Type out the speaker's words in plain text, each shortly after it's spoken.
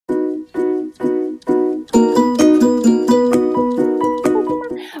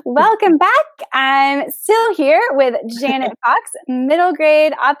welcome back. I'm still here with Janet Fox, middle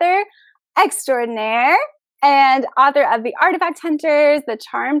grade author extraordinaire and author of The Artifact Hunters, The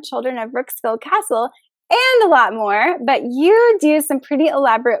Charmed Children of Rooksville Castle, and a lot more. But you do some pretty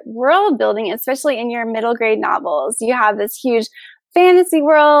elaborate world building, especially in your middle grade novels. You have this huge fantasy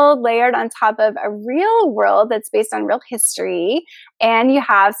world layered on top of a real world that's based on real history, and you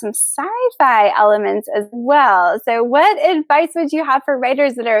have some sci-fi elements as well. So what advice would you have for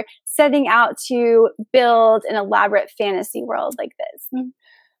writers that are setting out to build an elaborate fantasy world like this?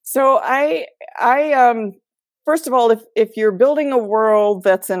 So I first of all, if you're building a world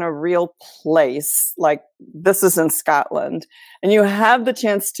that's in a real place, like this is in Scotland, and you have the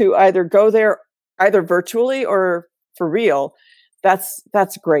chance to either go there either virtually or for real, that's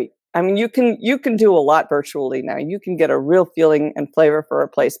great. I mean, you can do a lot virtually now. You can get a real feeling and flavor for a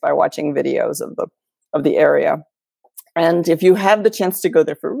place by watching videos of the area. And if you have the chance to go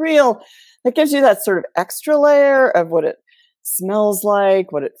there for real, that gives you that sort of extra layer of what it smells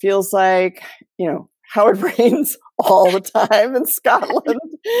like, what it feels like, you know, how it rains all the time in Scotland.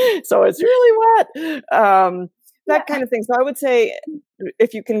 So it's really wet. That kind of thing. So I would say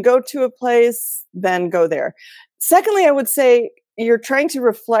if you can go to a place, then go there. Secondly, I would say you're trying to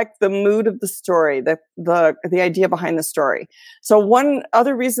reflect the mood of the story, the idea behind the story. So one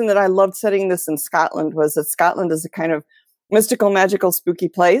other reason that I loved setting this in Scotland was that Scotland is a kind of mystical, magical, spooky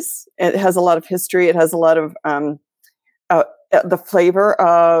place. It has a lot of history. It has a lot of the flavor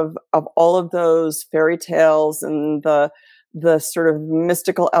of all of those fairy tales and the sort of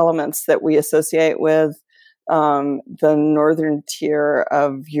mystical elements that we associate with the northern tier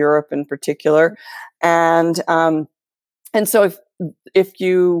of Europe in particular. And so if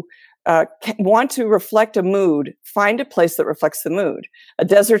you want to reflect a mood, find a place that reflects the mood. A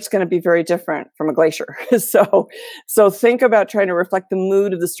desert's going to be very different from a glacier. So think about trying to reflect the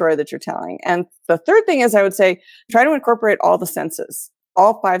mood of the story that you're telling. And the third thing is, I would say, try to incorporate all the senses,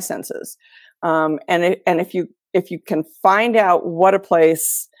 all 5 senses. And if you can find out what a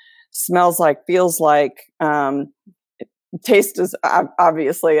place smells like, feels like, taste is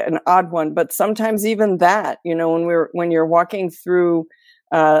obviously an odd one, but sometimes even that, you know, when you're walking through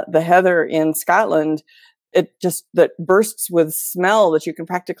the heather in Scotland, that bursts with smell that you can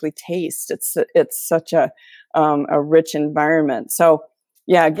practically taste. It's such a rich environment. So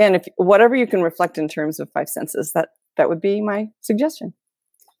yeah, again, whatever you can reflect in terms of 5 senses, that would be my suggestion.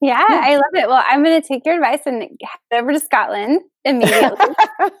 Yeah, I love it. Well, I'm going to take your advice and head over to Scotland immediately.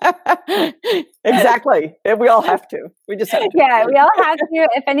 Exactly. We all have to. We just have to. Yeah, we all have to.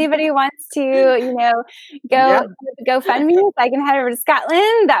 If anybody wants to, you know, go GoFundMe, so I can head over to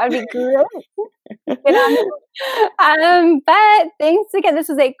Scotland, that would be great. But thanks again. This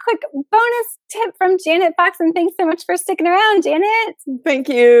was a quick bonus tip from Janet Fox, and thanks so much for sticking around, Janet. Thank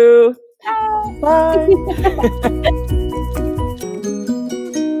you. Bye. Bye.